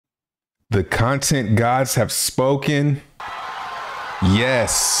The content gods have spoken.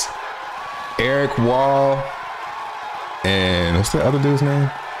 Yes. Eric Wall and what's the other dude's name?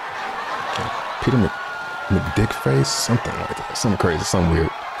 Peter McDickface, something like that. Something crazy, something weird.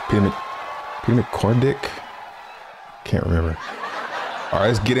 Peter McCordick? Can't remember. All right,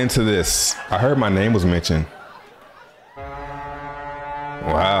 let's get into this. I heard my name was mentioned.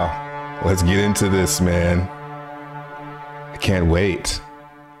 Wow. Let's get into this, man. I can't wait.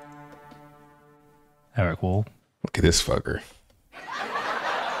 Eric Wall. Look at this fucker.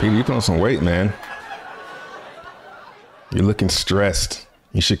 Peter, you put on some weight, man. You're looking stressed.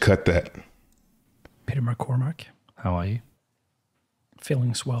 You should cut that. Peter McCormack. How are you?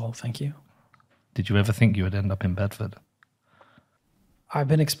 Feeling swell, thank you. Did you ever think you would end up in Bedford? I've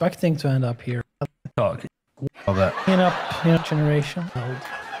been expecting to end up here. Talk about that. Generation.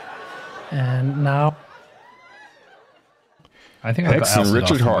 And now... I think I got Hex and ousted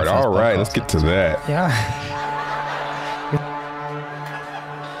Richard after my Hart. first All right, podcast. let's get to that. Yeah.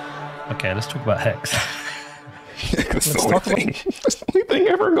 Okay, let's talk about Hex. That's the only thing. That's the only thing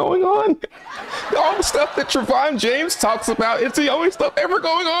ever going on. All the stuff that Trevon James talks about, it's the only stuff ever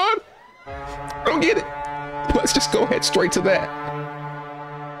going on. I don't get it. Let's just go ahead straight to that.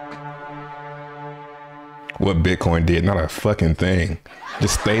 What Bitcoin did, not a fucking thing.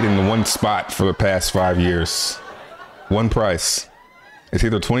 Just stayed in one spot for the past 5 years. One price. It's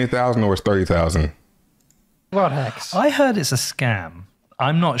either 20,000 or it's 30,000. What Hex? I heard it's a scam.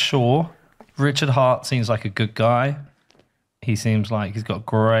 I'm not sure. Richard Hart seems like a good guy. He seems like he's got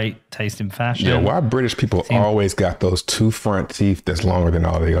great taste in fashion. Yeah, why British people always got those two front teeth that's longer than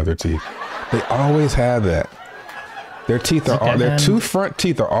all the other teeth? They always have that. Their teeth are their two front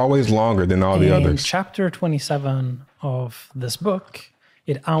teeth are always longer than all the others. In chapter 27 of this book,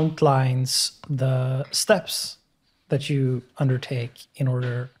 it outlines the steps that you undertake in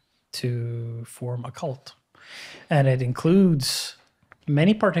order to form a cult. And it includes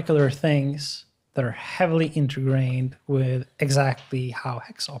many particular things that are heavily ingrained with exactly how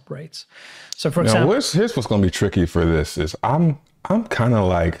Hex operates. So for example, here's what's going to be tricky for this is I'm kind of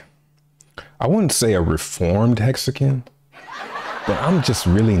like, I wouldn't say a reformed Hexican, but I'm just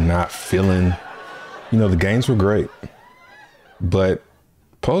really not feeling, the games were great, but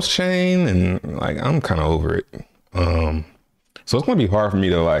post-chain and like, I'm kind of over it. So it's going to be hard for me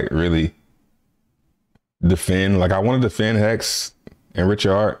to like really defend, like I want to defend Hex and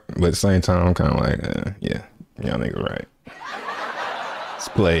Richard Hart, but at the same time, I'm kind of like, yeah, y'all niggas right. It's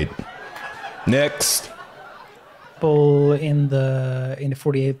played. Next. In the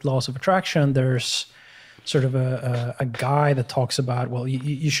 48 laws of attraction, there's sort of a guy that talks about, well,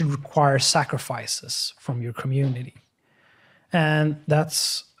 you should require sacrifices from your community. And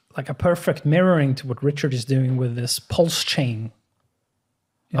that's like a perfect mirroring to what Richard is doing with this pulse chain.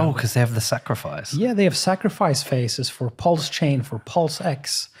 Oh, because they have the sacrifice. Yeah, they have sacrifice phases for pulse chain, for pulse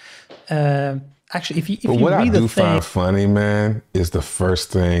X. Actually, if you read the thing, what I do find funny, man, is the first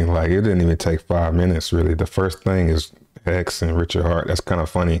thing. Like it didn't even take 5 minutes, really. The first thing is Hex and Richard Hart. That's kind of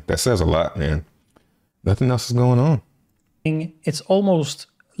funny. That says a lot, man. Nothing else is going on. It's almost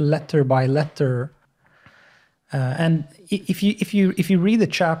letter by letter, and if you read the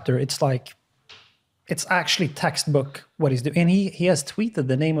chapter, it's like. It's actually textbook what he's doing. And he has tweeted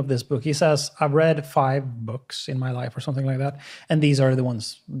the name of this book. He says, I've read 5 books in my life or something like that. And these are the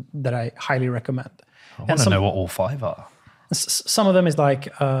ones that I highly recommend. I want to know what all 5 are. Some of them is like,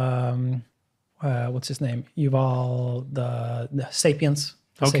 what's his name? Yuval, the Sapiens,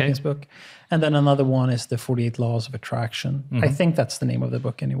 Sapiens book. And then another one is the 48 Laws of Attraction. I think that's the name of the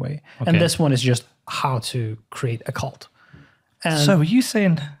book anyway. Okay. And this one is just how to create a cult. And so are you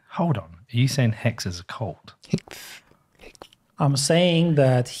saying, hold on. Are you saying Hex is a cult? I'm saying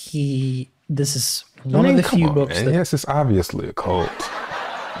that this is one of the few books that... Yes, it's obviously a cult.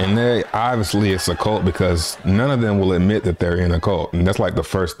 And obviously it's a cult because none of them will admit that they're in a cult. And that's like the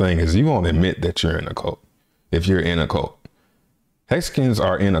first thing is you won't admit that you're in a cult if you're in a cult. Hexicans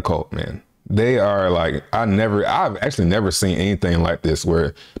are in a cult, man. They are like, I've actually never seen anything like this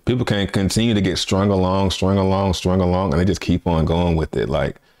where people can continue to get strung along, and they just keep on going with it.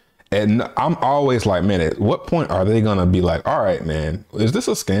 Like, and I'm always like, man, at what point are they going to be like, all right, man, is this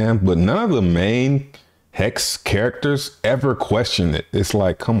a scam? But none of the main Hex characters ever question it. It's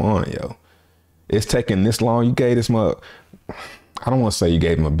like, come on, yo, it's taking this long. You gave this mug. I don't want to say you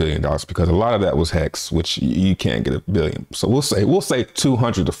gave him $1 billion because a lot of that was Hex, which you can't get $1 billion. So we'll say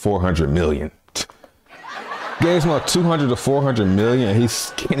 200 to 400 million. Gave him like 200 to 400 million. And he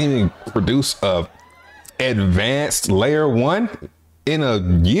can't even produce a advanced layer 1 in a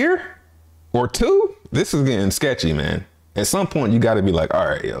year or 2. This is getting sketchy, man. At some point, you got to be like, all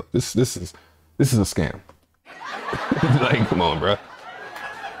right, yo, this is a scam. Like, come on, bro.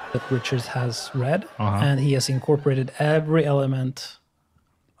 That Richard has read, and he has incorporated every element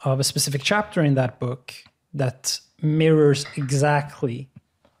of a specific chapter in that book that mirrors exactly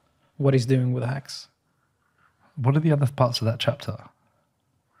what he's doing with hacks. What are the other parts of that chapter?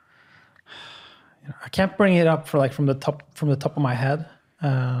 I can't bring it up from the top of my head.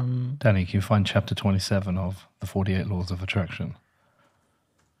 Danny, can you find chapter 27 of the 48 Laws of Attraction?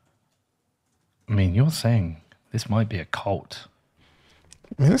 I mean, you're saying this might be a cult.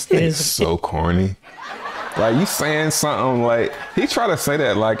 Man, this thing is so corny. Like, you saying something like, he tried to say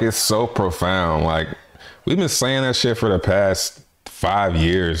that like it's so profound. Like, we've been saying that shit for the past 5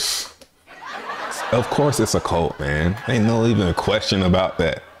 years. Of course it's a cult, man. Ain't no even question about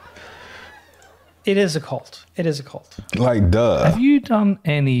that. It is a cult. It is a cult. Like, duh. Have you done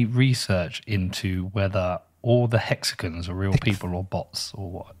any research into whether all the hexagons are real people or bots or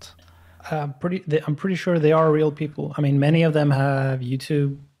what? I'm pretty sure they are real people. I mean, many of them have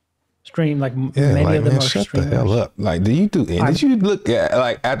YouTube stream. Like many of them are shut streamers. the hell up. Like, did you look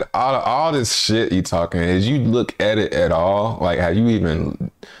at all this shit you talking? Did you look at it at all? Like, have you even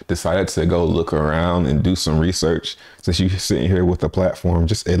decided to go look around and do some research? Since you're sitting here with the platform,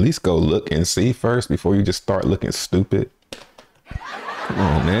 just at least go look and see first before you just start looking stupid. Come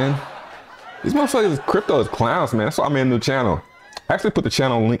on, man. These motherfuckers, crypto is clowns, man. That's why I'm in the channel. I actually put the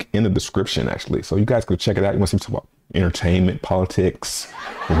channel link in the description, actually. So you guys go check it out. You want to see talk about entertainment, politics,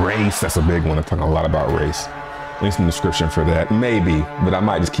 race. That's a big one. I'm talking a lot about race. Links in the description for that. Maybe, but I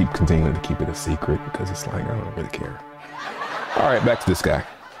might just keep continuing to keep it a secret because it's like, I don't really care. All right, back to this guy.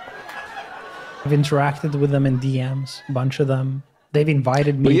 I've interacted with them in DMs, a bunch of them. They've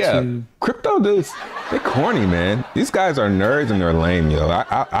invited me to... crypto dudes, they corny, man. These guys are nerds and they're lame, yo.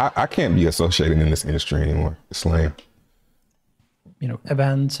 I can't be associated in this industry anymore. It's lame.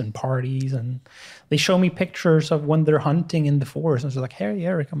 Events and parties, and they show me pictures of when they're hunting in the forest. And it's like, hey,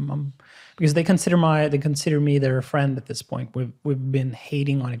 Eric, I'm because they consider me their friend at this point. We've been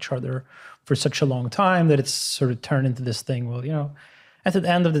hating on each other for such a long time that it's sort of turned into this thing. Well, at the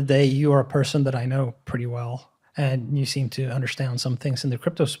end of the day, you are a person that I know pretty well, and you seem to understand some things in the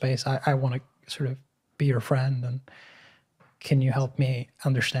crypto space. I want to sort of be your friend, and can you help me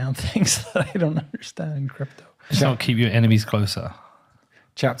understand things that I don't understand in crypto? Just not keep your enemies closer.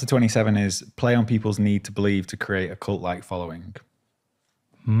 Chapter 27 is play on people's need to believe to create a cult-like following.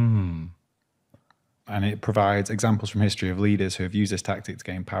 And it provides examples from history of leaders who have used this tactic to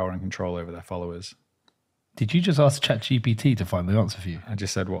gain power and control over their followers. Did you just ask ChatGPT to find the answer for you? I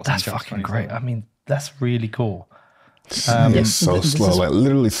just said what's That's in chapter fucking 27. great. I mean, that's really cool. It's so slow, like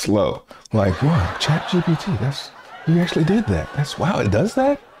literally slow. Like, wow, ChatGPT, you actually did that. That's, wow, it does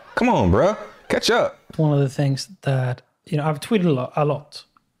that? Come on, bro. Catch up. One of the things that, I've tweeted a lot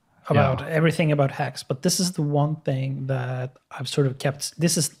about everything about hacks, but this is the one thing that I've sort of kept.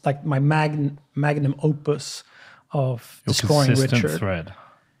 This is like my magnum opus of Your destroying consistent Richard. thread.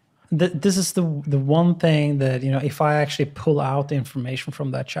 This is the one thing that, if I actually pull out the information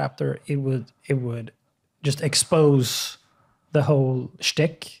from that chapter, it would just expose the whole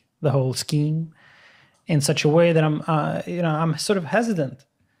shtick, the whole scheme, in such a way that I'm sort of hesitant.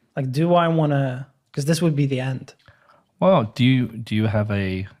 Like, do I want to? Because this would be the end. Well, do you have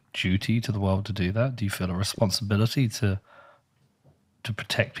a duty to the world to do that? Do you feel a responsibility to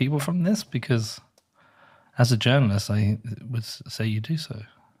protect people from this? Because as a journalist, I would say you do so.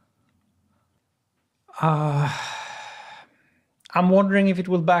 I'm wondering if it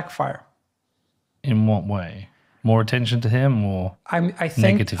will backfire. In what way? More attention to him, or I think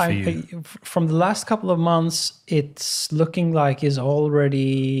negative for you? From the last couple of months, it's looking like he's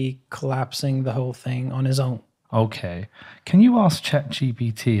already collapsing the whole thing on his own. Okay. Can you ask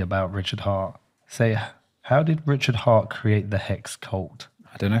ChatGPT about Richard Hart? Say, how did Richard Hart create the Hex cult?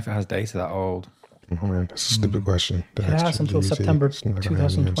 I don't know if it has data that old. Oh, man, that's a stupid question. It has until September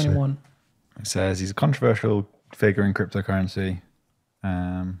 2021. It says he's a controversial figure in cryptocurrency.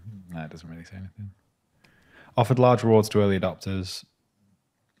 No, it doesn't really say anything. Offered large rewards to early adopters,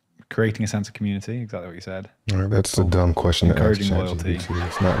 creating a sense of community, exactly what you said. All right, that's a dumb question to ask Encouraging loyalty. ChatGPT.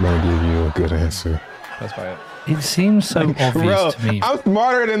 It's not going to give you a good answer. That's about it. It seems so obvious Bro, to me. I'm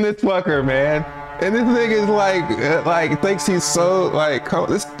smarter than this fucker, man. And this nigga is like thinks he's so like,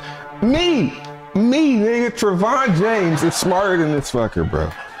 me, nigga, Trevon James is smarter than this fucker,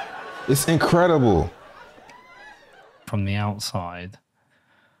 bro. It's incredible. From the outside,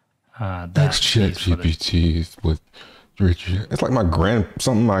 That's ChatGPT with Richard. It's like my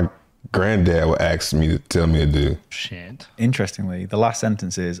granddad would ask me to tell me to do. Shit. Interestingly, the last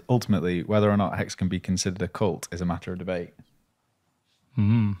sentence is ultimately whether or not Hex can be considered a cult is a matter of debate.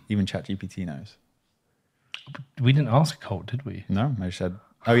 Even ChatGPT knows. We didn't ask a cult, did we? No, I said,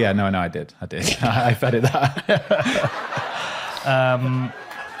 oh yeah, no, I did. I fed it that.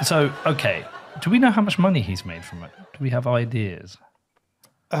 So, okay. Do we know how much money he's made from it? Do we have ideas?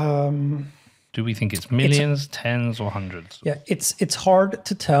 Do we think it's millions, tens, or hundreds? Yeah, it's hard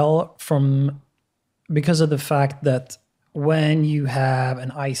to tell because of the fact that when you have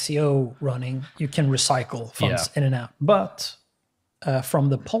an ICO running, you can recycle funds in and out. But from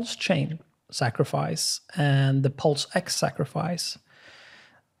the Pulse chain sacrifice and the Pulse X sacrifice,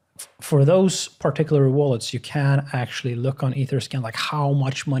 for those particular wallets, you can actually look on Etherscan, like how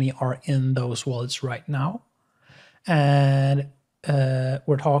much money are in those wallets right now. And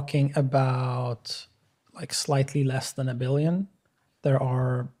we're talking about like slightly less than $1 billion. There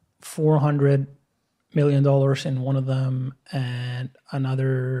are $400 million in one of them and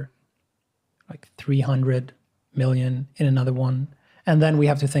another like 300 million in another one. And then we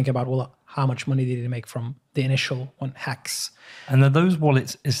have to think about, well, how much money did he make from the initial one, Hex? And are those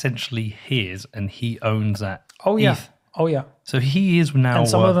wallets essentially his and he owns that? Oh, yeah. ETH? Oh, yeah. So he is now... And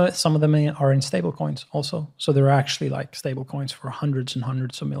some of them are in stable coins also. So they're actually like stable coins for hundreds and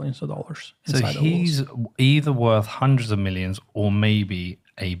hundreds of millions of dollars. So he's either worth hundreds of millions or maybe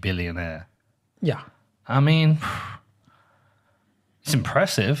a billionaire. Yeah. I mean, it's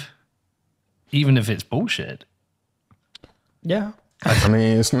impressive, even if it's bullshit. Yeah. I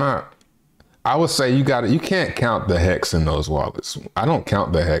mean, it's not. I would say you can't count the Hex in those wallets. I don't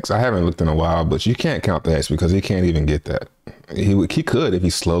count the Hex. I haven't looked in a while, but you can't count the Hex because he can't even get that. He could if he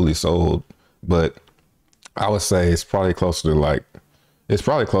slowly sold, but I would say it's probably closer to like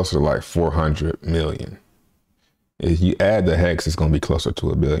 400 million. If you add the Hex, it's going to be closer to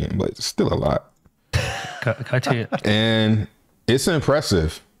 $1 billion, but it's still a lot. Can I tell you? And it's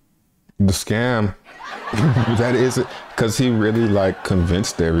impressive. The scam that is it, because he really like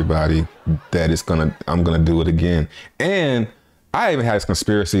convinced everybody that I'm gonna do it again. And I even had this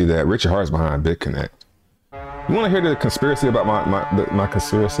conspiracy that Richard Hart's behind BitConnect. You want to hear the conspiracy about my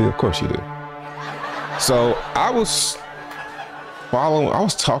conspiracy? Of course you do. So I was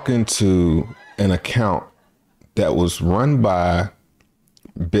talking to an account that was run by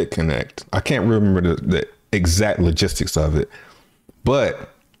BitConnect. I can't remember the exact logistics of it, but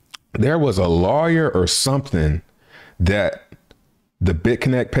there was a lawyer or something that the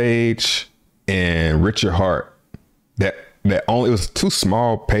BitConnect page and Richard Hart that only, it was 2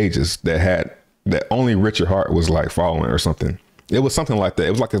 small pages that only Richard Hart was like following or something. It was something like that. It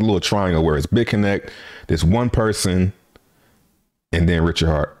was like a little triangle where it's BitConnect, there's one person, and then Richard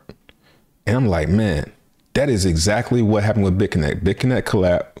Hart. And I'm like, man, that is exactly what happened with BitConnect. BitConnect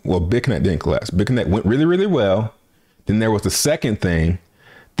collapsed. Well, BitConnect didn't collapse. BitConnect went really, really well. Then there was the second thing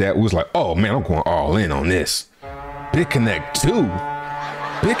that was like, oh man, I'm going all in on this. BitConnect 2,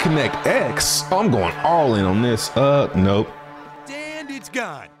 BitConnect X, I'm going all in on this. Nope. And it's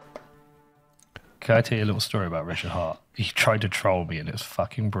gone. Can I tell you a little story about Richard Hart? He tried to troll me and it was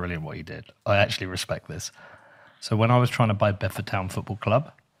fucking brilliant what he did. I actually respect this. So when I was trying to buy Bedford Town Football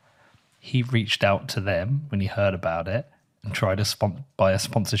Club, he reached out to them when he heard about it and tried to buy a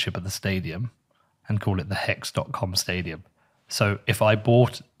sponsorship at the stadium and call it the Hex.com Stadium. So if I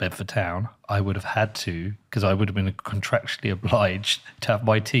bought Bedford Town, I would have had to, because I would have been contractually obliged to have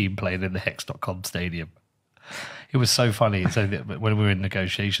my team playing in the Hex.com Stadium. It was so funny. So that when we were in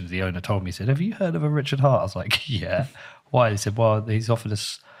negotiations, the owner told me, he said, have you heard of a Richard Hart? I was like, yeah. Why? He said, well, he's offered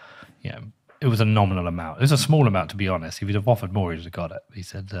us, it was a nominal amount. It was a small amount, to be honest. If he'd have offered more, he'd have got it. He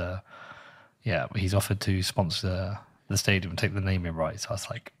said, he's offered to sponsor the stadium and take the naming rights. I was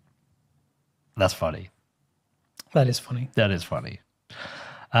like, that's funny. That is funny. That is funny.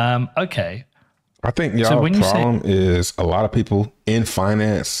 Okay. I think y'all's problem is a lot of people in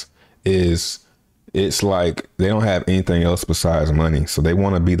finance it's like they don't have anything else besides money. So they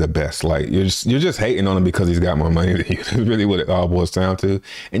want to be the best. Like you're just hating on him because he's got more money than you. That's really what it all boils down to.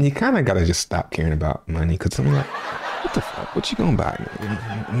 And you kind of got to just stop caring about money, because I'm like, what the fuck? What you going to buy?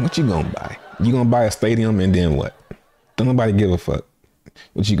 What you going to buy? You going to buy a stadium and then what? Don't nobody give a fuck.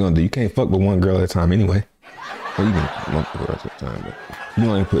 What you going to do? You can't fuck with one girl at a time anyway. Well, you can multiple girls at a time, but you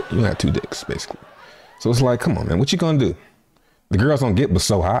don't have 2 dicks basically. So it's like, come on, man, what you gonna do? The girls don't get but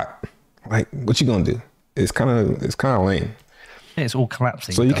so hot. Like, what you gonna do? It's kind of lame. Yeah, it's all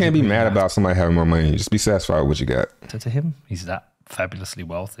collapsing. So you can't be mad about somebody having more money. Just be satisfied with what you got. So to him, he's that fabulously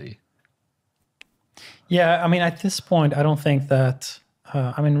wealthy. Yeah, I mean, at this point, I don't think that.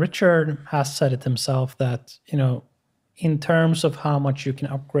 Richard has said it himself that in terms of how much you can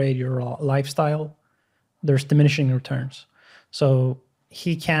upgrade your lifestyle, there's diminishing returns. So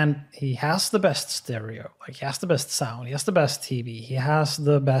he has the best stereo, like he has the best sound, he has the best TV, he has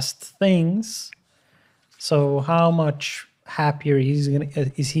the best things. So how much happier is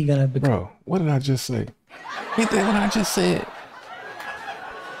he gonna become? Bro, what did I just say? Ain't that what I just said?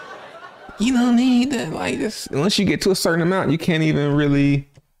 You don't need that like this. Once you get to a certain amount, you can't even really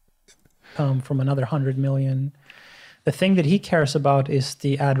come from another 100 million. The thing that he cares about is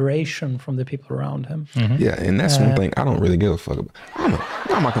the adoration from the people around him. Yeah, and that's one thing I don't really give a fuck about. I don't know.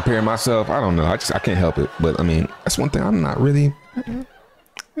 I'm not comparing myself. I don't know. I can't help it. But I mean, that's one thing I'm not really.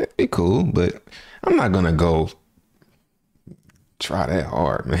 It'd be cool, but I'm not gonna go try that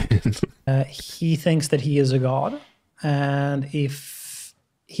hard, man. He thinks that he is a god, and if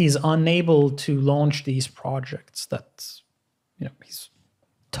he's unable to launch these projects that, you know, he's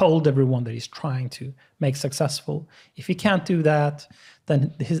told everyone that he's trying to make successful, if he can't do that,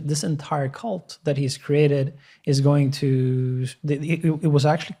 then this entire cult that he's created is going to... It was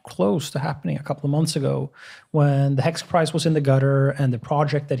actually close to happening a couple of months ago when the Hex Prize was in the gutter and the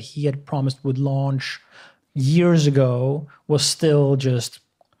project that he had promised would launch years ago was still just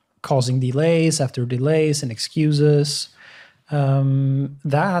causing delays after delays and excuses.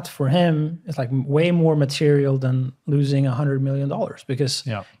 That for him is like way more material than losing $100 million, because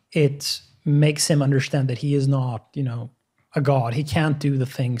it makes him understand that he is not, you know, a god. He can't do the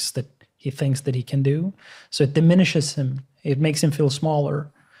things that he thinks that he can do. So it diminishes him. It makes him feel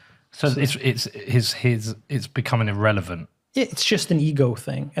smaller. So it's becoming irrelevant. It's just an ego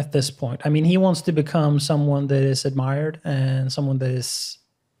thing at this point. I mean, he wants to become someone that is admired and someone that is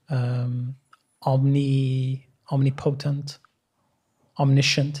omnipotent,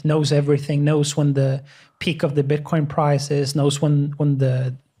 omniscient, knows everything, knows when the peak of the Bitcoin price is, knows when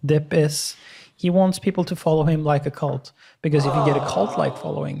the dip is. He wants people to follow him like a cult, because if you get a cult-like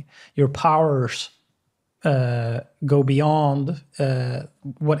following, your powers go beyond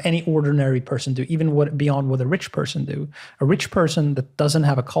what any ordinary person do, even beyond what a rich person do. A rich person that doesn't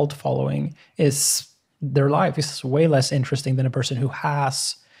have a cult following, their life is way less interesting than a person who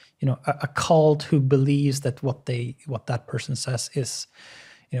has, you know, a cult, who believes that what that person says is,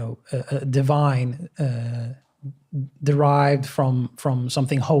 you know, divine, derived from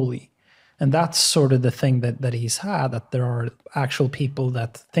something holy. And that's sort of the thing that he's had, that there are actual people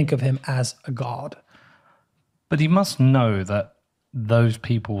that think of him as a god. But he must know that those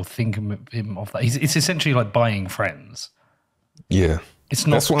people think of him of that. It's essentially like buying friends. Yeah. It's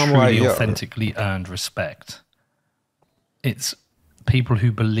not truly authentically earned respect. It's people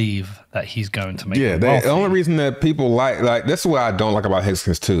who believe that he's going to make them wealthy. The only reason that people like that's what I don't like about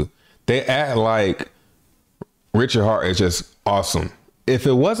Hexkins too. They act like Richard Hart is just awesome. If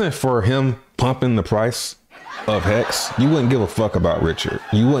it wasn't for him pumping the price of Hex, you wouldn't give a fuck about Richard.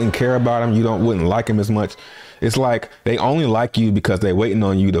 You wouldn't care about him. Wouldn't like him as much. It's like they only like you because they're waiting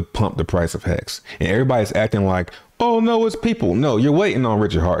on you to pump the price of Hex. And everybody's acting like, oh no, it's people. No, you're waiting on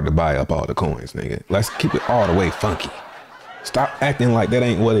Richard Hart to buy up all the coins, nigga. Let's keep it all the way funky. Stop acting like that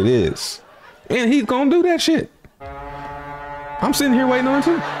ain't what it is. And he's gonna do that shit. I'm sitting here waiting on it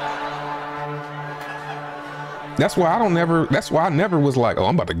too. That's why I never was like, oh,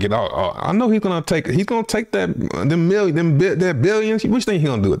 I'm about to get out. Oh, I know he's gonna take that billions. Which thing he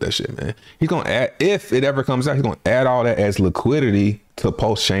gonna do with that shit, man? He's gonna add, if it ever comes out, he's gonna add all that as liquidity to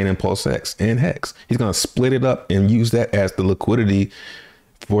post Chain and post Hex and Hex. He's gonna split it up and use that as the liquidity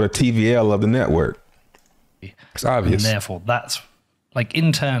for the TVL of the network. It's obvious. And therefore, that's like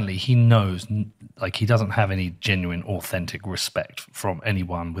internally, he knows, like he doesn't have any genuine, authentic respect from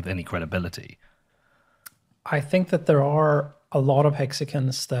anyone with any credibility. I think that there are a lot of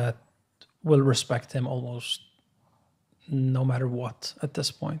Hexicans that will respect him almost no matter what at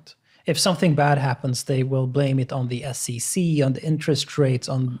this point. If something bad happens, they will blame it on the SEC, on the interest rates,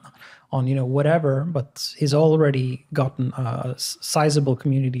 on you know, whatever. But he's already gotten a sizable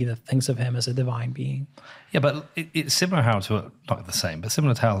community that thinks of him as a divine being. Yeah, but it's similar not the same, but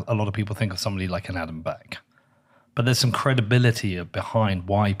similar to how a lot of people think of somebody like an Adam Back. But there's some credibility behind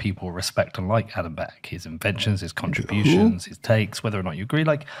why people respect and like Adam Back. His inventions, his contributions, his takes, whether or not you agree.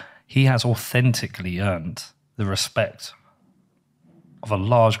 Like, he has authentically earned the respect of a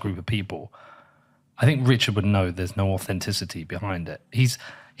large group of people. I think Richard would know there's no authenticity behind it.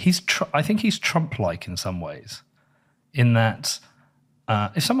 I think he's Trump-like in some ways, in that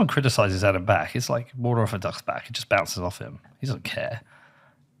if someone criticizes Adam Back, it's like water off a duck's back. It just bounces off him. He doesn't care.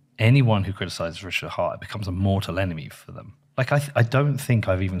 Anyone who criticizes Richard Hart becomes a mortal enemy for them. Like, I don't think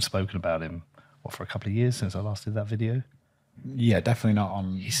I've even spoken about him, for a couple of years since I last did that video. Yeah, definitely not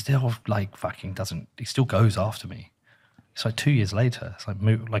on... He still, like, fucking doesn't... He still goes after me. It's like 2 years later. It's like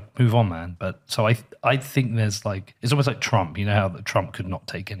move on, man. But so I think there's like, it's almost like Trump. You know how that Trump could not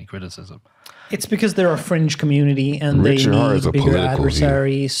take any criticism. It's because they're a fringe community and Richard they Hart is need a bigger political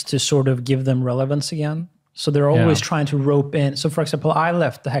adversaries to sort of give them relevance again. So they're always trying to rope in. So, for example, I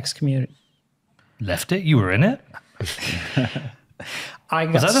left the Hex community. Left it? You were in it? Was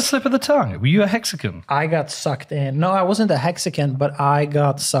that a slip of the tongue? Were you a Hexagon? I got sucked in. No, I wasn't a Hexagon, but I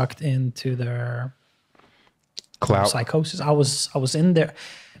got sucked into their Clout. psychosis. I was in there.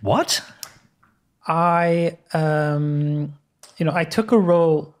 What? I took a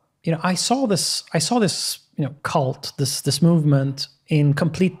role. I saw this cult, this movement in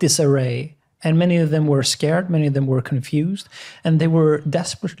complete disarray, and many of them were scared, many of them were confused, and they were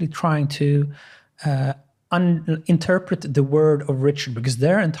desperately trying to interpret the word of Richard, because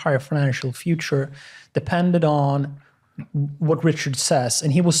their entire financial future depended on what Richard says,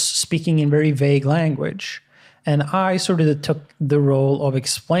 and he was speaking in very vague language. And I sort of took the role of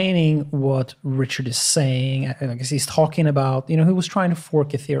explaining what Richard is saying. Because he's talking about, he was trying to fork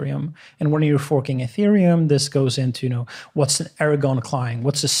Ethereum. And when you're forking Ethereum, this goes into, what's an Aragon client?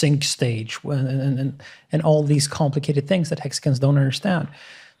 What's a sync stage? And all these complicated things that Hexagons don't understand.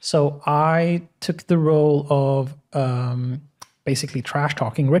 So I took the role of basically trash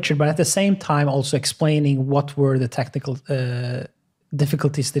talking Richard, but at the same time also explaining what were the technical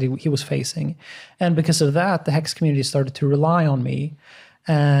difficulties that he was facing. And because of that, the Hex community started to rely on me.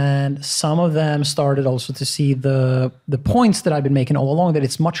 And some of them started also to see the points that I've been making all along, that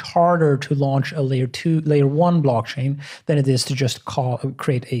it's much harder to launch a layer 1 blockchain than it is to just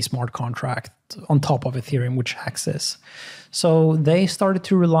create a smart contract on top of Ethereum, which Hex is. So they started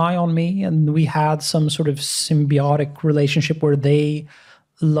to rely on me, and we had some sort of symbiotic relationship where they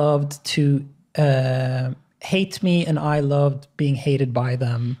loved to hate me, and I loved being hated by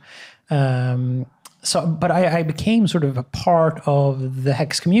them. But I became sort of a part of the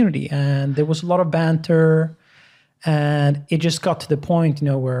Hex community, and there was a lot of banter, and it just got to the point,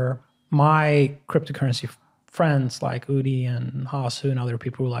 where my cryptocurrency friends like Udi and Hasu and other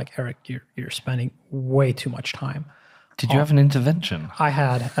people were like, Eric, you're spending way too much time. Did you have an intervention? I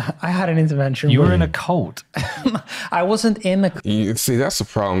had an intervention. You were in a cult. I wasn't in a. You see, that's the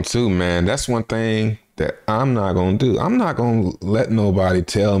problem too, man. That's one thing that I'm not gonna do. I'm not gonna let nobody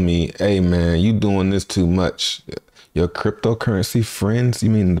tell me, "Hey, man, you doing this too much." Your cryptocurrency friends, you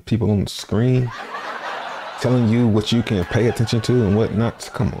mean the people on the screen, telling you what you can pay attention to and what not?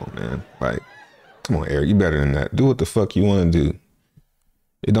 Come on, man. Like, come on, Eric, you better than that. Do what the fuck you want to do.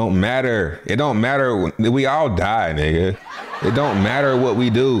 It don't matter. It don't matter. We all die, nigga. It don't matter what we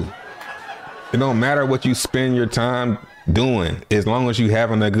do. It don't matter what you spend your time doing, as long as you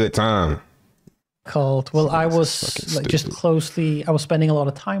having a good time. Cult. Well, I was I was spending a lot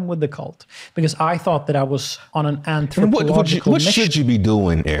of time with the cult because I thought that I was on an anthropological mission. What should you be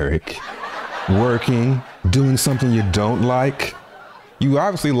doing, Eric? Working, doing something you don't like? You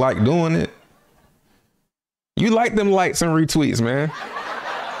obviously like doing it. You like them likes and retweets, man.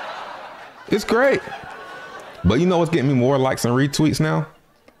 It's great. But you know what's getting me more likes and retweets now?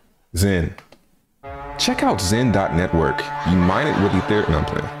 Zen. Check out zen.network. You mine it with Ethereum. No, I'm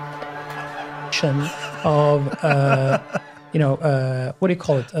playing. Of, what do you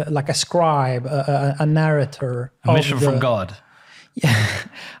call it? Like a scribe, a narrator. A mission from God. Yeah,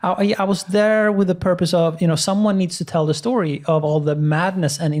 I was there with the purpose of, someone needs to tell the story of all the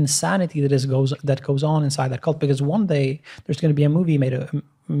madness and insanity that goes on inside that cult. Because one day there's going to be a movie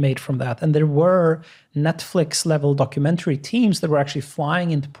made from that, and there were Netflix level documentary teams that were actually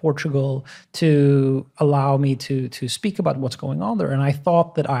flying into Portugal to allow me to speak about what's going on there. And I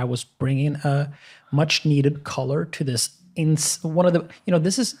thought that I was bringing a much needed color to this. This is one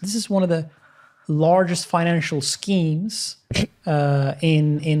of the largest financial schemes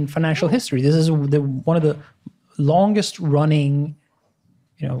in financial history. This is one of the longest running,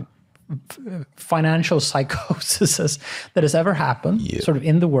 financial psychosis that has ever happened, sort of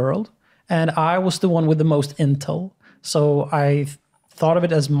in the world. And I was the one with the most intel. So I thought of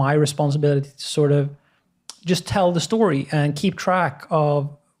it as my responsibility to sort of just tell the story and keep track of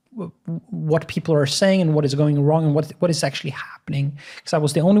what people are saying and what is going wrong and what is actually happening. Because I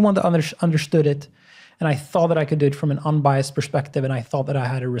was the only one that understood it. And I thought that I could do it from an unbiased perspective. And I thought that I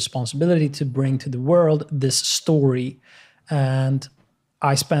had a responsibility to bring to the world this story. And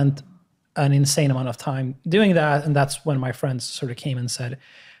I spent an insane amount of time doing that. And that's when my friends sort of came and said,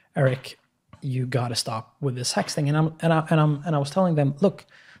 Eric, you got to stop with this Hex thing. And I was telling them, look,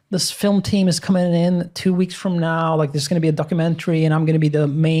 this film team is coming in 2 weeks from now. Like, there's going to be a documentary and I'm going to be the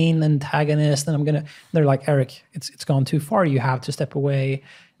main antagonist. And they're like, Eric, it's gone too far. You have to step away.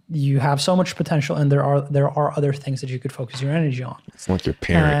 you have so much potential, and there are other things that you could focus your energy on. It's like your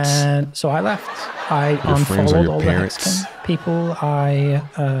parents. And so I left. I Your friends are unfollowed your all parents. the Hexcom people.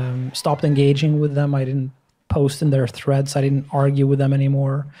 I stopped engaging with them. I didn't post in their threads. I didn't argue with them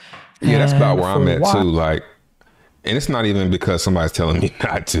anymore. Yeah, that's about And where for I'm a at while- too. Like, and it's not even because somebody's telling me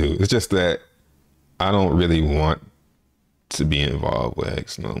not to. It's just that I don't really want to be involved with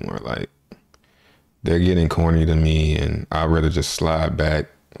X no more. Like, they're getting corny to me, and I'd rather just slide back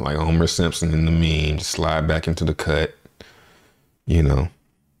like Homer Simpson in the meme, just slide back into the cut, you know,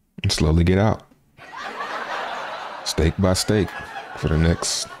 and slowly get out. Stake by stake for the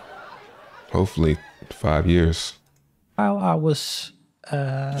next, hopefully, 5 years. While I was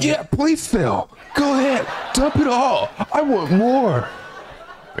Yeah, please sell. Go ahead. Dump it all. I want more.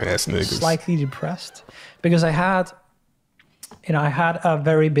 Ass niggas. slightly depressed because I had a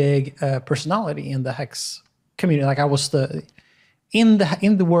very big personality in the Hex community. Like I was in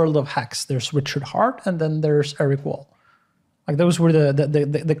the world of Hex. There's Richard Hart, and then there's Eric Wall. Like those were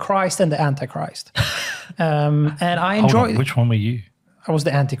the Christ and the Antichrist. And I Hold enjoyed. on, which one were you? I was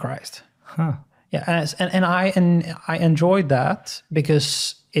the Antichrist. Yeah, and I enjoyed that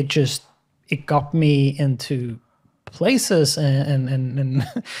because it got me into places and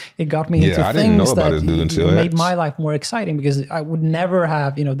it got me into I didn't know things about that this dude until made X. my life more exciting, because I would never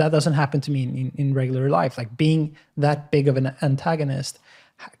have, that doesn't happen to me in regular life. Like being that big of an antagonist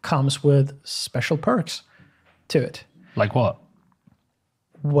comes with special perks to it. Like what?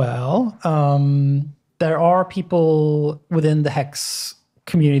 Well, there are people within the Hex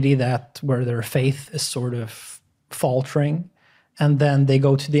community where their faith is sort of faltering, and then they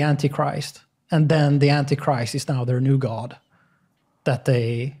go to the Antichrist, and then the Antichrist is now their new god that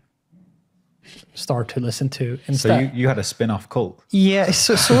they start to listen to So instead. you had a spin-off cult. Yeah, it's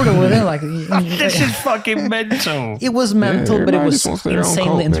sort of within like This is fucking mental. it was mental, but it everybody was just wants their own insanely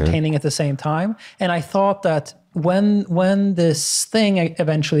cult, man. entertaining at the same time. And I thought that when this thing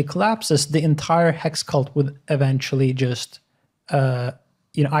eventually collapses, the entire Hex cult would eventually just, I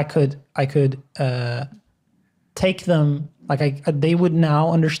could take them. Like they would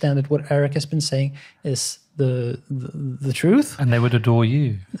now understand that what Eric has been saying is the truth. And they would adore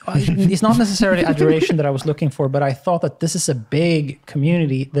you. It's not necessarily adoration that I was looking for, but I thought that this is a big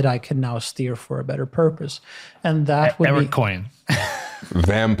community that I could now steer for a better purpose, and that would Eric be Coin.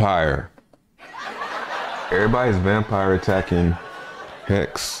 Vampire. Everybody's vampire attacking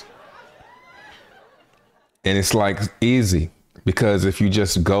Hex. And it's like easy, because if you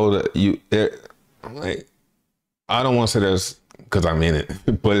just go to like, I don't want to say there's, because I'm in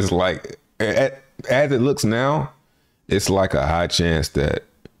it, but it's like, as it looks now, it's like a high chance that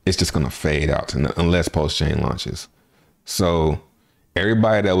it's just going to fade out unless post-chain launches. So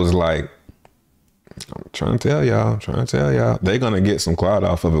everybody that was like, I'm trying to tell y'all, they're going to get some clout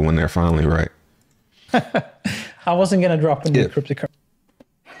off of it when they're finally right. I wasn't gonna drop into Yeah. cryptocurrency.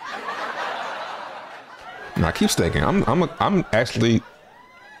 No, I keep staking. I'm actually,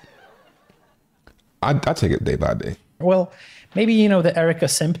 I take it day by day. Well, maybe the Erica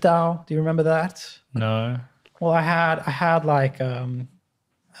Simp DAO. Do you remember that? No. Well, I had like a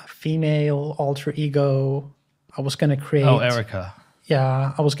female alter ego. I was gonna create. Oh, Erica.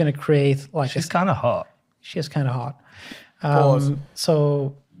 Yeah, I was gonna create like She's kind of hot. she is kind of hot.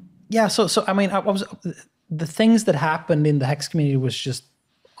 So yeah, so I mean, I was the things that happened in the Hex community was just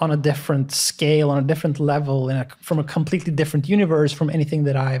on a different scale, on a different level, from a completely different universe from anything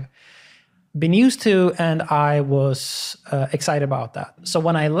that I've been used to, and I was excited about that. So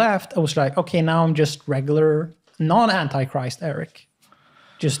when I left, I was like, okay, now I'm just regular, non-Antichrist Eric,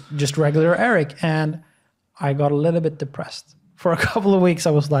 just regular Eric, and I got a little bit depressed for a couple of weeks.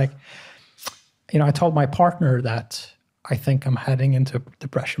 I was like, I told my partner that I think I'm heading into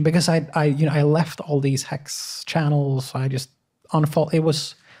depression, because I left all these Hex channels. I just unfold. It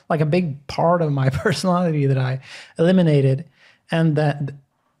was like a big part of my personality that I eliminated, and that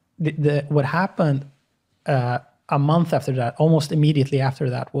what happened a month after that, almost immediately after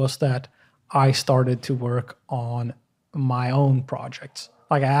that, was that I started to work on my own projects.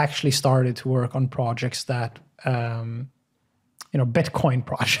 Like I actually started to work on projects that, Bitcoin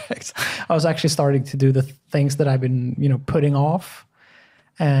projects. I was actually starting to do the things that I've been, putting off,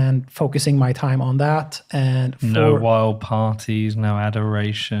 and focusing my time on that. And No wild parties, no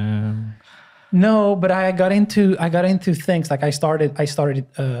adoration. No, but I got into things like I started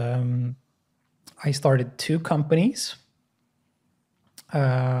 2 companies,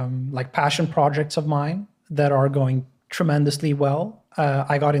 like passion projects of mine that are going tremendously well.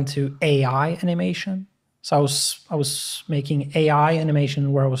 I got into AI animation, so I was making AI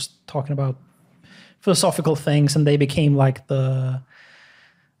animation where I was talking about philosophical things, and they became like the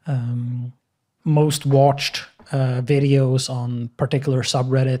most watched videos on particular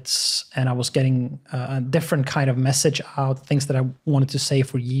subreddits, and I was getting a different kind of message out, things that I wanted to say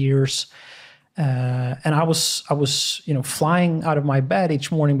for years. And I was flying out of my bed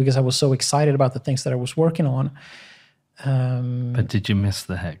each morning because I was so excited about the things that I was working on. But did you miss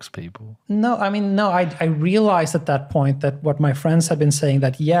the Hex people? No, I realized at that point that what my friends had been saying,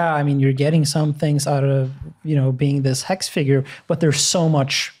 that, you're getting some things out of, being this Hex figure, but there's so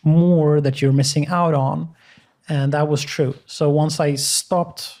much more that you're missing out on. And that was true. So once I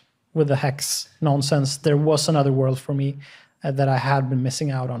stopped with the Hex nonsense, there was another world for me that I had been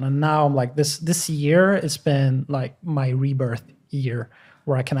missing out on. And now I'm like, this year, it's been like my rebirth year,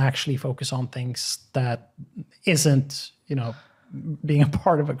 where I can actually focus on things that isn't, being a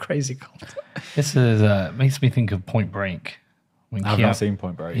part of a crazy cult. This is makes me think of Point Break. I've not seen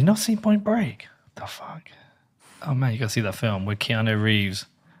Point Break. You've not seen Point Break? The fuck? Oh man, you gotta see that film where Keanu Reeves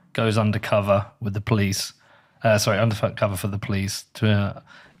goes undercover with the police. Undercover for the police to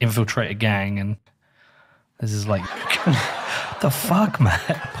infiltrate a gang, and this is like, the fuck, man.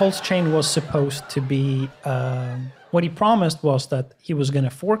 Pulse Chain was supposed to be, what he promised was that he was going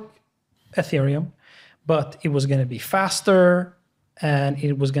to fork Ethereum, but it was going to be faster, and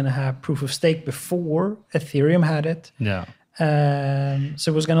it was going to have proof of stake before Ethereum had it. Yeah.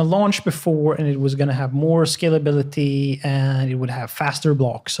 So it was going to launch before, and it was going to have more scalability, and it would have faster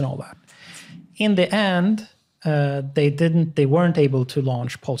blocks and all that. In the end, they weren't able to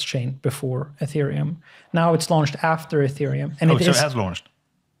launch Pulse Chain before Ethereum. Now it's launched after Ethereum. And it has launched.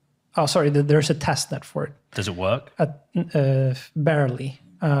 Oh, sorry, there's a testnet for it. Does it work? Barely.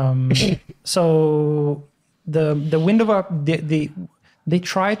 So the window up, they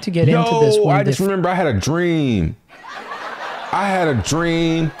tried to get into this. I just remember I had a dream. I had a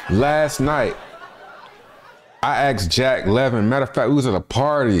dream last night. I asked Jack Levin. Matter of fact, we was at a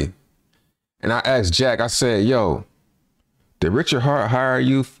party. And I asked Jack, I said, yo, did Richard Hart hire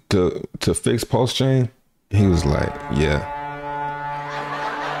you to fix Pulse Chain? He was like, yeah.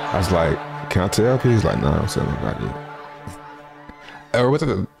 I was like, can I tell? He's like, no, I'm saying about it. Or was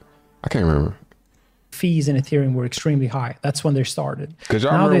it I can't remember. Fees in Ethereum were extremely high. That's when they started. Because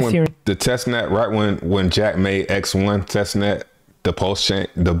y'all remember when the testnet, right when Jack made X1 testnet, the Pulse Chain,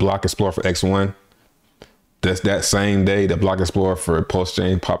 the Block Explorer for X1, that same day, the Block Explorer for Pulse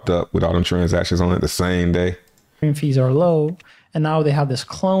Chain popped up with all them transactions on it the same day. Fees are low, and now they have this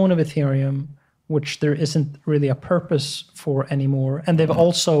clone of Ethereum, which there isn't really a purpose for anymore. And they've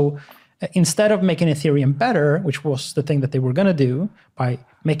also, instead of making Ethereum better, which was the thing that they were going to do by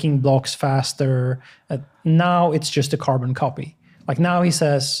making blocks faster, now it's just a carbon copy. Like now he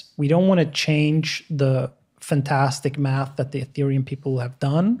says, we don't want to change the fantastic math that the Ethereum people have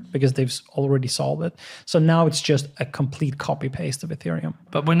done because they've already solved it. So now it's just a complete copy paste of Ethereum.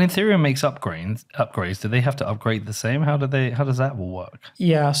 But when Ethereum makes upgrades, do they have to upgrade the same? How does that all work?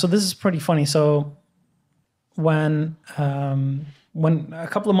 Yeah, so this is pretty funny. So when a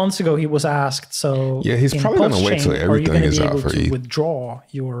couple of months ago he was asked, so yeah, he's probably going to wait till everything is out for you. Withdraw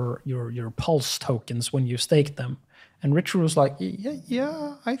your Pulse tokens when you stake them. And Richard was like,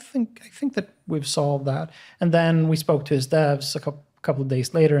 yeah, I think that we've solved that. And then we spoke to his devs a couple of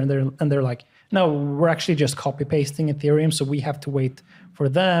days later, and they're like, no, we're actually just copy pasting Ethereum, so we have to wait for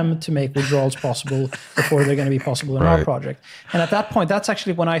them to make withdrawals possible before they're going to be possible in our project. And at that point, that's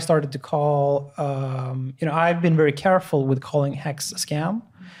actually when I started to call. I've been very careful with calling Hex a scam.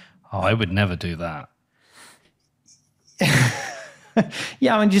 Oh, I would never do that.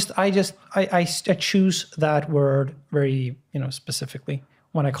 Yeah, I choose that word very, specifically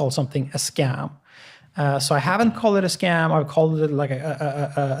when I call something a scam. So I haven't called it a scam. I've called it like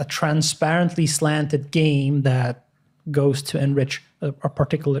a transparently slanted game that goes to enrich a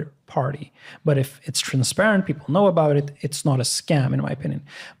particular party. But if it's transparent, people know about it, it's not a scam in my opinion.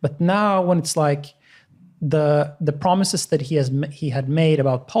 But now when it's like the promises that he had made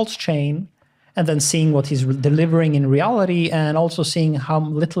about Pulse Chain, and then seeing what he's delivering in reality, and also seeing how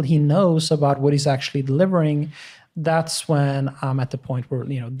little he knows about what he's actually delivering, that's when I'm at the point where,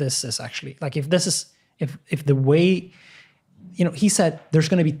 this is actually, like, if the way, he said there's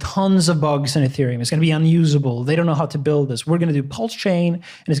going to be tons of bugs in Ethereum. It's going to be unusable. They don't know how to build this. We're going to do Pulse Chain, and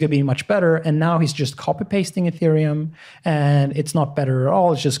it's going to be much better. And now he's just copy pasting Ethereum, and it's not better at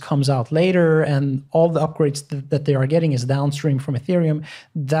all. It just comes out later, and all the upgrades that they are getting is downstream from Ethereum.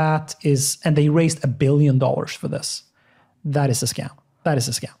 And they raised $1 billion for this. That is a scam. That is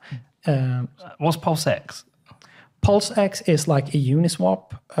a scam. What's Pulse X? Pulse X is like a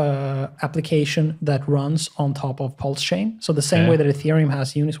Uniswap application that runs on top of Pulse Chain. So the same way that Ethereum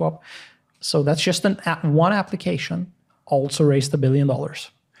has Uniswap. So that's just one application, also raised $1 billion.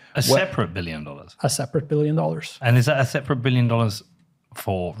 A separate $1 billion. A separate $1 billion And is that a separate $1 billion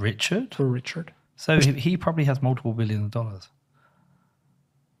for Richard? for Richard. So he probably has multiple billions of dollars.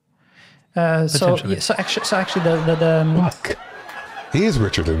 So Potentially. actually, the Fuck. He is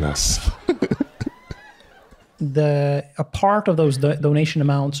richer than us. a part of those donation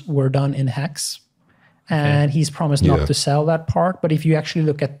amounts were done in hex, and he's promised Yeah. not to sell that part. But if you actually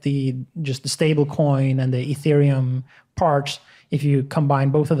look at just the stable coin and the Ethereum parts, if you combine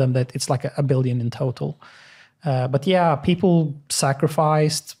both of them, that it's like $1 billion in total. But yeah, people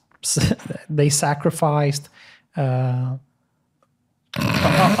sacrificed. They sacrificed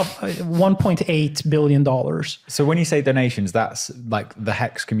 $1.8 billion. So when you say donations, that's like the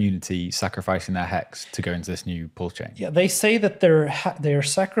Hex community sacrificing their Hex to go into this new pull chain. Yeah, they say that they're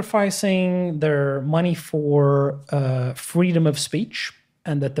sacrificing their money for freedom of speech,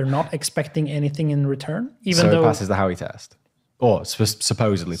 and that they're not expecting anything in return, even So though it passes the Howey test. Or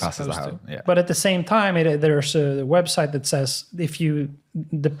supposedly passes the Howey. Yeah. But at the same time, there's a website that says if you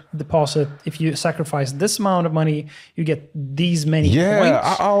if you sacrifice this amount of money, you get these many Yeah,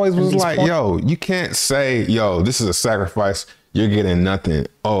 points. I always And was these like, points- yo, you can't say, yo, this is a sacrifice. You're getting nothing.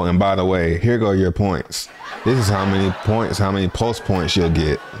 Oh, and by the way, here go your points. This is how many points, how many post points you'll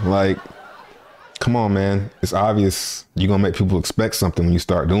get. Like, come on, man. It's obvious you're going to make people expect something when you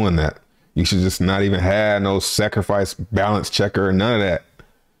start doing that. You should just not even have no sacrifice balance checker, none of that.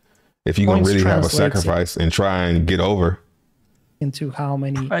 If you're going to Points really have a translates sacrifice and try and get over. into how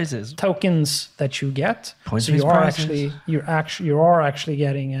many Prizes. tokens that you get. Points So means you are prizes. you are actually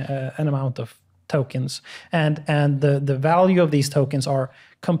getting an amount of tokens, and the value of these tokens are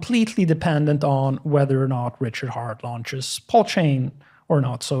completely dependent on whether or not Richard Hart launches Paul Chain or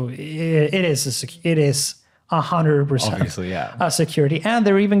not. So it is 100% Obviously, yeah. a security, and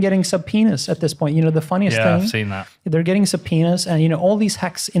they're even getting subpoenas at this point. You know, the funniest Yeah, thing, I've seen that. they're getting subpoenas, and you know, all these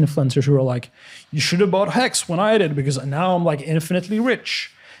Hex influencers who are like, you should have bought Hex when I did because now I'm like infinitely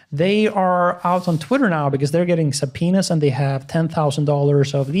rich. They are out on Twitter now because they're getting subpoenas, and they have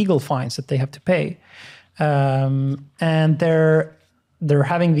 $10,000 of legal fines that they have to pay. And they're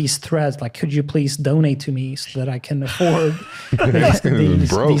having these threads like, could you please donate to me so that I can afford these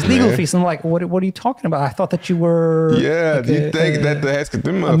broke, legal man. fees? And I'm like, what are you talking about? I thought that you were Yeah, like you think that the Hex,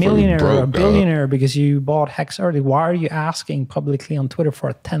 them a motherfuckers millionaire or a broke, dog. billionaire because you bought Hex early. Why are you asking publicly on Twitter for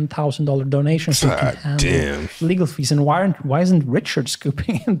a $10,000 donation so you can God handle damn. legal fees? And why isn't Richard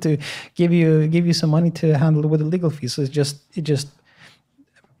scooping in to give you some money to handle with the legal fees? So it just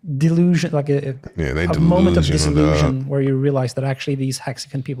delusion, like a moment of delusional, disillusion where you realize that actually these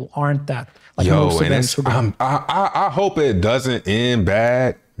Hexagon people aren't that like Yo, most of and them. it's, sort of- I hope it doesn't end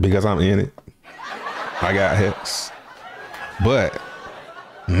bad because I'm in it. I got Hex. But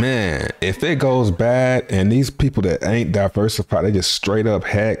man, if it goes bad and these people that ain't diversified, they just straight up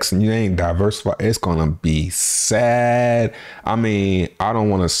Hex and you ain't diversified, it's gonna be sad. I mean, I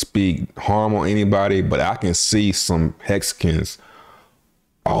don't want to speak harm on anybody, but I can see some Hexicans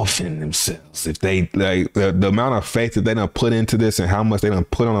offing themselves if they like the amount of faith that they done put into this and how much they done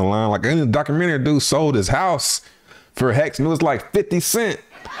put on the line. Like in the documentary, dude sold his house for Hex and it was like 50 cents.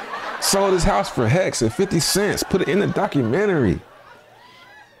 Sold his house for Hex at 50 cents. Put it in the documentary.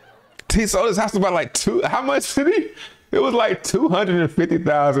 He sold his house for about like how much did he? It was like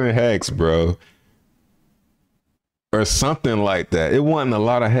 250,000 Hex, bro. Or something like that. It wasn't a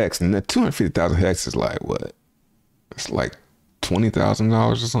lot of Hex. And the 250,000 Hex is like what? It's like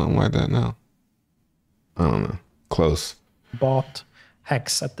 $20,000 or something like that now. I don't know. Close. bought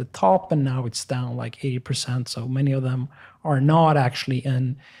Hex at the top, and now it's down like 80%. So many of them are not actually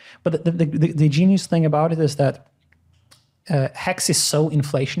in. But the genius thing about it is that Hex is so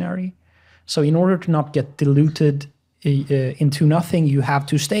inflationary. So in order to not get diluted into nothing, you have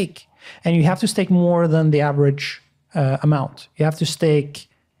to stake. And you have to stake more than the average amount. You have to stake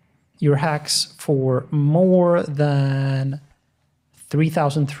your Hex for more than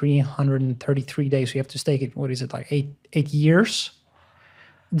 3,333 days. So you have to stake it, what is it, like eight years?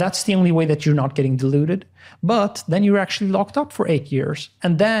 That's the only way that you're not getting diluted. But then you're actually locked up for 8 years.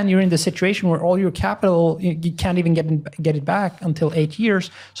 And then you're in the situation where all your capital, you can't even get it back until 8 years.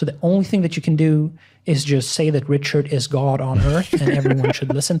 So the only thing that you can do is just say that Richard is God on earth and everyone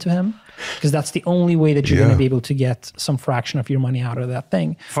should listen to him. Because that's the only way that you're going to be able to get some fraction of your money out of that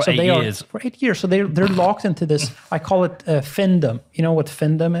thing. For so 8 they years. For 8 years. So they're locked into this, I call it findom. You know what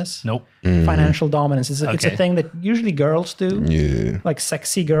findom is? Nope. Financial dominance. It's a Okay. thing that usually girls do. Yeah. Like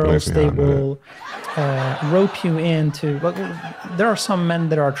sexy girls, Believe me, they I know that. will rope you into. Well, there are some men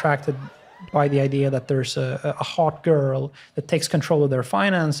that are attracted by the idea that there's a hot girl that takes control of their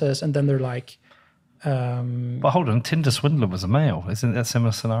finances, and then they're like, But hold on, Tinder swindler was a male. Isn't that a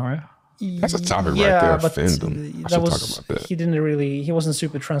similar scenario? That's a topic right there. but Findom. I should talk about that. he didn't really. He wasn't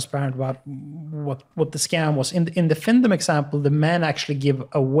super transparent about what the scam was. In the Findom example, the men actually give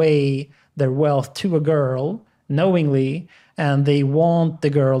away their wealth to a girl knowingly, and they want the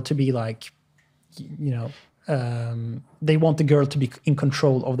girl to be like, they want the girl to be in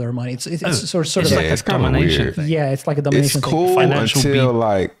control of their money. It's sort of like it's a kind of domination weird. thing. Yeah, it's like a domination It's thing. cool Financial until beat.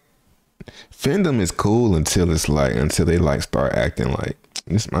 like Findom is cool until it's like until they like start acting like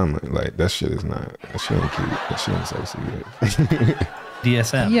this my money. Like that shit is not. That shit ain't cute. That shit ain't sexy.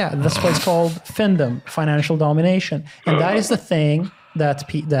 DSM. Yeah, that's why it's called Findom, financial domination. And that is the thing that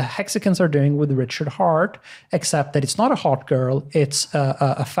the Hexicans are doing with Richard Hart, except that it's not a hot girl, it's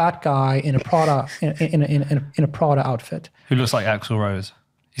a fat guy in a Prada in a Prada outfit. Who looks like Axl Rose.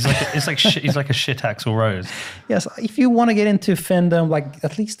 He's like a shit Axl Rose. Yes, if you want to get into Findom, like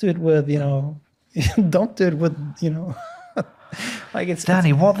at least do it with, don't do it with, like it's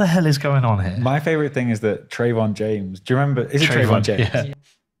Danny, what the hell is going on here? My favorite thing is that Trayvon James. Do you remember? Is it Trayvon James? Yeah.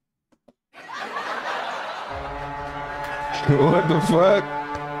 What the fuck?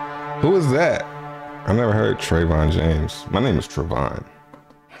 Who is that? I never heard Trayvon James. My name is Trayvon.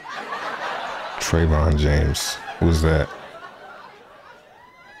 Trayvon James. Who's that?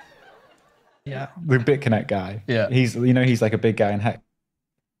 Yeah. The BitConnect guy. Yeah. He's he's like a big guy in Hex.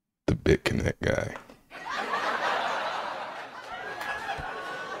 The BitConnect guy.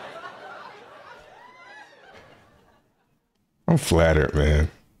 I'm flattered,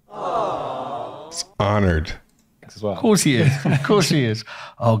 man. It's honored. As well. Of course he is. Of course he is.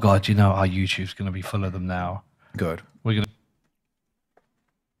 Oh God, our YouTube's going to be full of them now. Good. We're going to.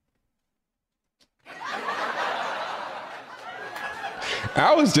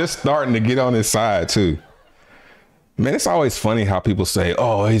 I was just starting to get on his side too. Man, it's always funny how people say,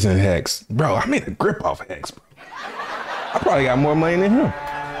 "Oh, he's in Hex." Bro, I made a grip off Hex, bro. I probably got more money than him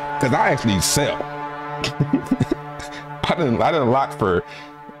because I actually sell. I didn't lock for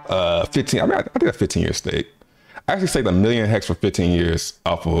 15. I did a 15-year stake. I actually saved $1 million Hex for 15 years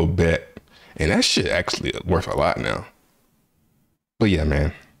off of a bet, and that shit actually worth a lot now. But yeah,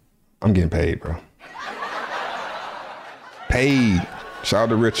 man, I'm getting paid, bro. Paid. Shout out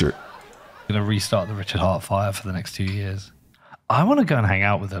to Richard. Going to restart the Richard Hart fire for the next 2 years. I want to go and hang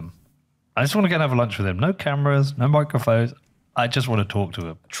out with him. I just want to go and have lunch with him. No cameras, no microphones. I just want to talk to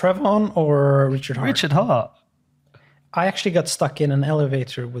him. Trevon or Richard Hart? Richard Hart. I actually got stuck in an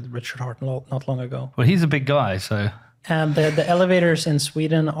elevator with Richard Hart not long ago. Well, he's a big guy, so. And the elevators in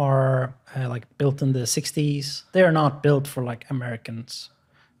Sweden are like built in the 60s. They are not built for like Americans.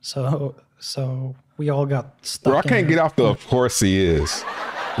 So we all got stuck. Bro, I can't get off the of course he is.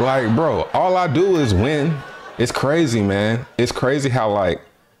 Like, bro, all I do is win. It's crazy, man. It's crazy how like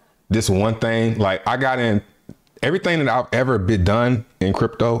this one thing, like I got in everything that I've ever been done in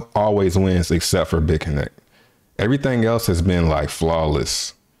crypto always wins except for BitConnect. Everything else has been like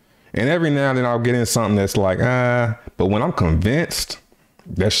flawless. And every now and then I'll get in something that's like, but when I'm convinced,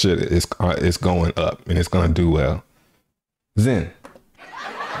 that shit is going up and it's going to do well. Zen.network.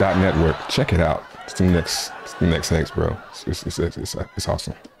 Check it out. It's the next Hex, bro. It's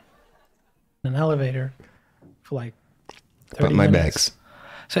awesome. An elevator for like 30 But my minutes. bags.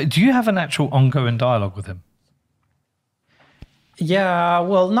 So do you have an actual ongoing dialogue with him? Yeah,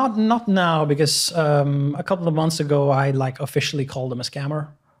 well, not now because a couple of months ago I like officially called him a scammer.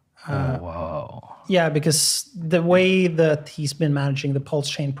 Wow. Yeah, because the way that he's been managing the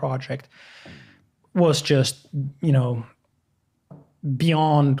Pulse Chain project was just,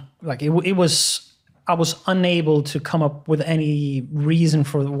 beyond, like it was, I was unable to come up with any reason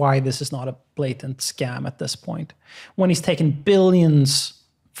for why this is not a blatant scam at this point. When he's taken billions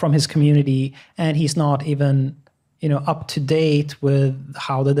from his community and he's not even, up to date with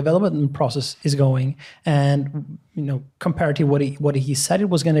how the development process is going, and compared to what he said it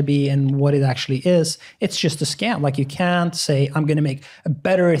was going to be and what it actually is, it's just a scam. Like you can't say I'm going to make a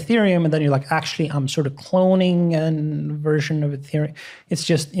better Ethereum and then you're like, actually I'm sort of cloning a version of Ethereum. It's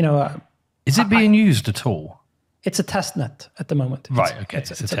just Is it being used at all? it's a test net at the moment. Right, okay,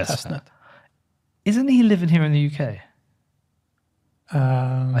 It's a test net. Isn't he living here in the UK?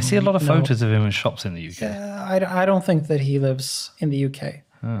 I see a lot of no. photos of him in shops in the UK. I don't think that he lives in the UK.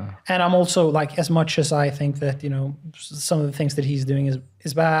 And I'm also like, as much as I think that, some of the things that he's doing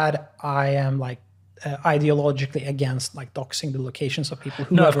is bad, I am like ideologically against like doxing the locations of people.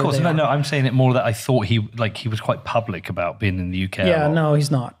 No, of whoever course. they are. No, I'm saying it more that I thought he was quite public about being in the UK. a Yeah, lot. no,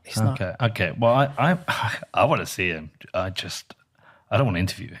 he's not. He's not. Okay. Well, I want to see him. I don't want to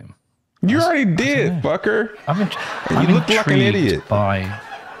interview him. You already did, fucker. I'm You look like an intrigued idiot. by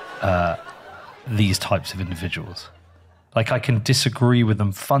these types of individuals. Like I can disagree with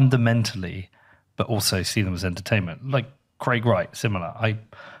them fundamentally, but also see them as entertainment. Like Craig Wright, similar.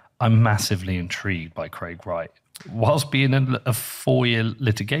 I'm massively intrigued by Craig Wright. Whilst being in a 4-year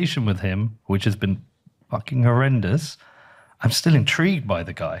litigation with him, which has been fucking horrendous, I'm still intrigued by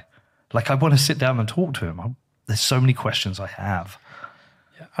the guy. Like I want to sit down and talk to him. There's so many questions I have.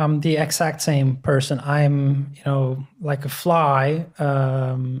 I'm the exact same person. I'm, like a fly,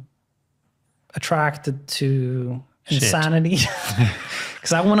 attracted to insanity,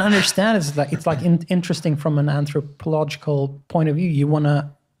 because I want to understand. It's like interesting from an anthropological point of view. You want to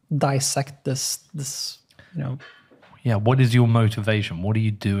dissect this. Yeah, what is your motivation? What are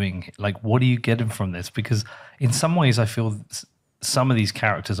you doing? Like, what are you getting from this? Because in some ways, I feel some of these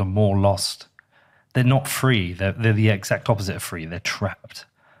characters are more lost. They're not free. They're the exact opposite of free. They're trapped.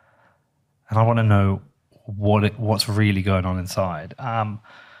 And I want to know what's really going on inside.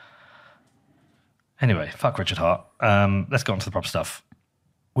 Anyway, fuck Richard Hart. Let's go on to the proper stuff.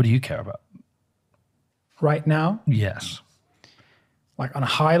 What do you care about? Right now? Yes. Like on a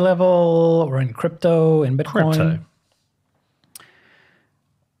high level or in crypto, in Bitcoin? Crypto.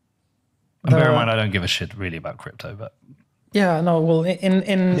 And bear in mind, I don't give a shit really about crypto, but... Yeah, no, well,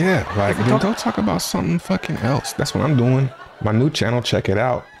 go talk about something fucking else. That's what I'm doing. My new channel, check it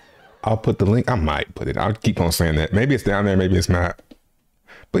out. I'll put the link. I might put it. I'll keep on saying that. Maybe it's down there, maybe it's not.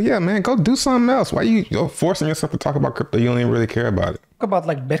 But yeah, man, go do something else. Why you're forcing yourself to talk about crypto? You don't even really care about it. Talk about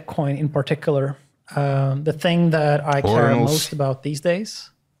like Bitcoin in particular. The thing that I care most about these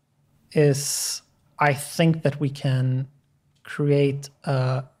days is I think that we can create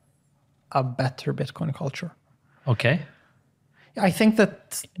a better Bitcoin culture. Okay. I think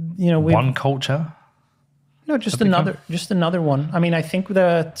that, one culture? No, just another one. I mean, I think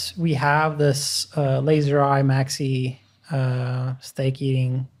that we have this laser eye maxi stake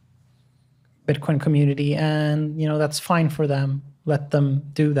eating Bitcoin community, and that's fine for them. Let them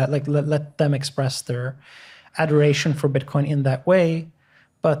do that. Like let them express their adoration for Bitcoin in that way.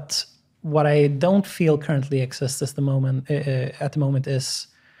 But what I don't feel currently exists at the moment is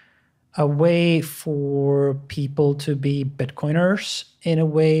a way for people to be Bitcoiners in a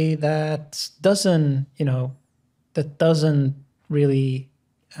way that doesn't really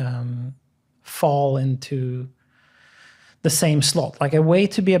fall into the same slot. Like a way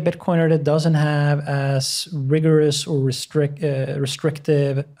to be a Bitcoiner that doesn't have as rigorous or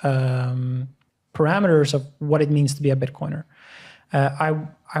restrictive parameters of what it means to be a Bitcoiner.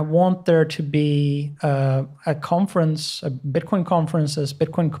 I want there to be a Bitcoin conferences,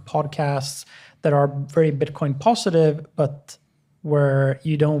 Bitcoin podcasts that are very Bitcoin positive, but where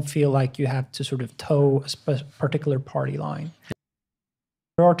you don't feel like you have to sort of toe a particular party line.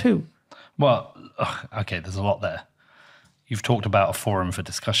 There are two. Well, okay, there's a lot there. You've talked about a forum for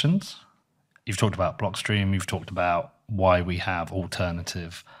discussions. You've talked about Blockstream. You've talked about why we have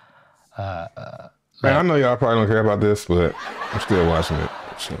alternative. Man, I know y'all probably don't care about this, but I'm still watching it.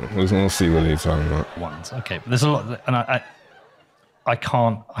 So we're gonna see what they're talking about. Ones, okay. But there's a lot, and I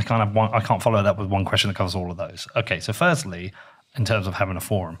can't follow that with one question that covers all of those. Okay, so firstly, in terms of having a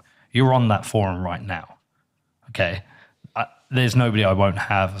forum, you're on that forum right now. Okay, there's nobody I won't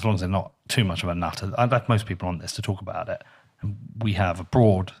have as long as they're not too much of a nutter. I'd like most people on this to talk about it. And we have a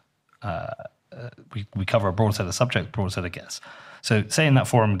broad, we cover a broad set of subjects, broad set of guests. So saying that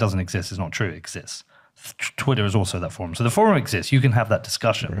forum doesn't exist is not true. It exists. Twitter is also that forum. So the forum exists. You can have that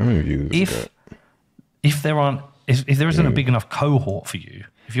discussion. If there isn't a big enough cohort for you,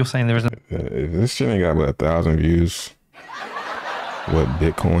 if you're saying there isn't, if this shit ain't got about 1,000 views, what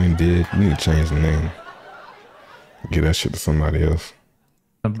Bitcoin did, you need to change the name. Give that shit to somebody else.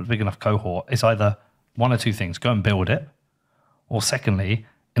 A big enough cohort, it's either one or two things: go and build it, or secondly,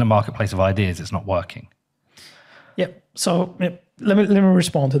 in a marketplace of ideas, it's not working. Yep. So let me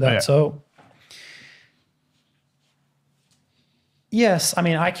respond to that. Oh, yeah. So yes, I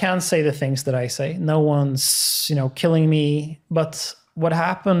mean, I can say the things that I say. No one's killing me. But what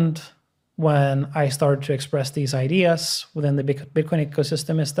happened when I started to express these ideas within the Bitcoin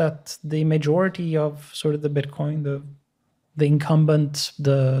ecosystem is that the majority of sort of the Bitcoin, the incumbent,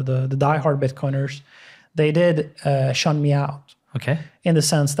 the diehard Bitcoiners, they did shun me out. Okay. In the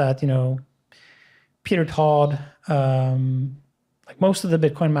sense that, Peter Todd, like most of the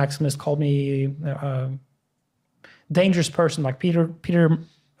Bitcoin maximalists called me dangerous person. Like Peter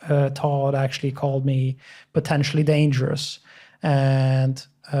Todd actually called me potentially dangerous and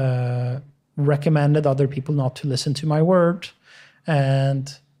recommended other people not to listen to my word.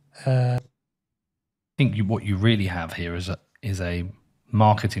 And I think what you really have here is a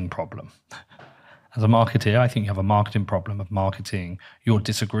marketing problem. As a marketeer, I think you have a marketing problem of marketing your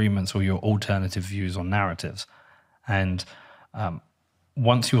disagreements or your alternative views on narratives. And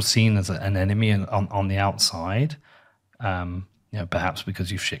once you're seen as an enemy on the outside, perhaps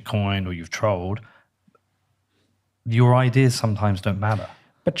because you've shitcoined or you've trolled, your ideas sometimes don't matter.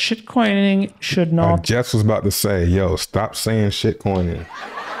 But shitcoining should not. Jess was about to say, yo, stop saying shitcoining.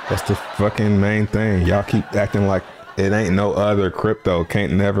 That's the fucking main thing. Y'all keep acting like it ain't no other crypto.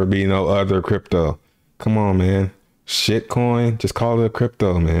 Can't never be no other crypto. Come on, man. Shitcoin, just call it a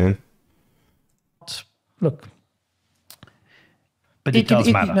crypto, man. Look. But it does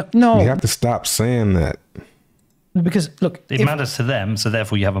matter. No. You have to stop saying that. Because, look. It matters to them, so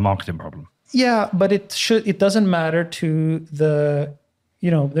therefore you have a marketing problem. Yeah, but it doesn't matter to the,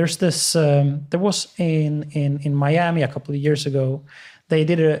 there's this, there was in Miami a couple of years ago, they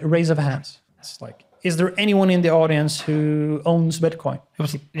did a raise of hands. It's like, is there anyone in the audience who owns Bitcoin? It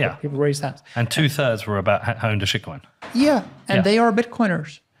was, yeah. People raised hands. And 2/3 were about owned a shitcoin. Yeah, and they are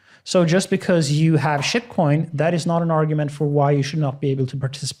Bitcoiners. So just because you have shitcoin, that is not an argument for why you should not be able to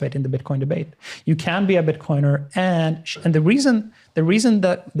participate in the Bitcoin debate. You can be a Bitcoiner, and the reason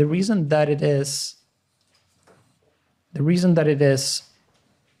that it is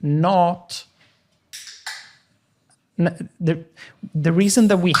not the reason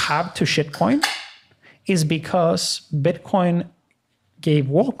that we have to shitcoin is because Bitcoin gave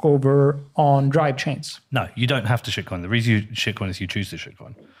walkover on drive chains. No, you don't have to shitcoin. The reason you shitcoin is you choose to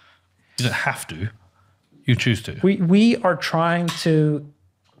shitcoin. You don't have to. You choose to. We are trying to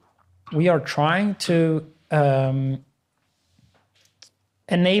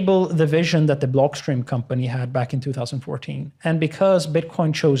enable the vision that the Blockstream company had back in 2014. And because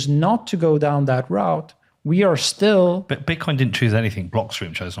Bitcoin chose not to go down that route, we are still... But Bitcoin didn't choose anything.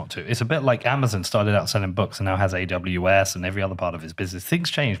 Blockstream chose not to. It's a bit like Amazon started out selling books and now has AWS and every other part of its business. Things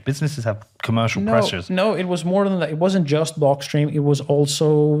change. Businesses have commercial pressures. No, it was more than that. It wasn't just Blockstream. It was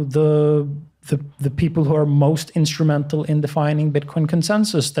also the people who are most instrumental in defining Bitcoin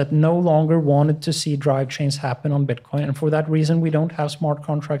consensus that no longer wanted to see drive chains happen on Bitcoin. And for that reason, we don't have smart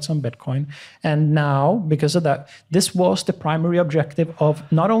contracts on Bitcoin. And now, because of that, this was the primary objective of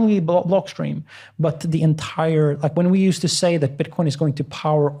not only Blockstream, but the entire, like when we used to say that Bitcoin is going to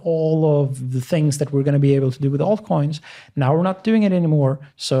power all of the things that we're going to be able to do with altcoins, now we're not doing it anymore.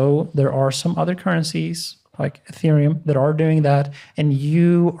 So there are some other currencies like Ethereum that are doing that, and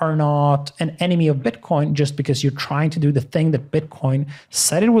you are not an enemy of Bitcoin just because you're trying to do the thing that Bitcoin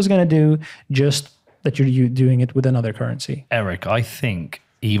said it was going to do, just that you're doing it with another currency. Eric, I think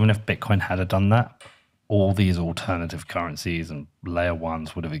even if Bitcoin had done that, all these alternative currencies and layer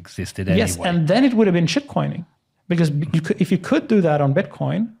ones would have existed anyway. Yes, and then it would have been shitcoining, because if you could do that on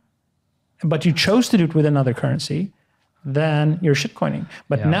Bitcoin, but you chose to do it with another currency, then you're shitcoining.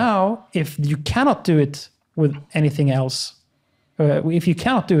 But now, if you cannot do it with anything else, if you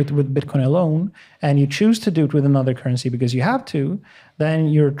cannot do it with Bitcoin alone, and you choose to do it with another currency because you have to, then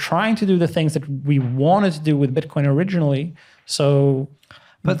you're trying to do the things that we wanted to do with Bitcoin originally. So,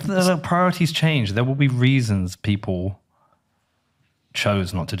 but the priorities change. There will be reasons people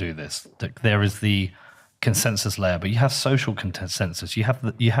chose not to do this. There is the consensus layer, but you have social consensus. You have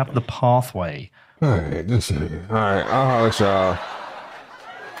the pathway. All right, just a second. All right, I'll holler at y'all.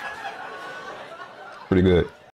 Pretty good.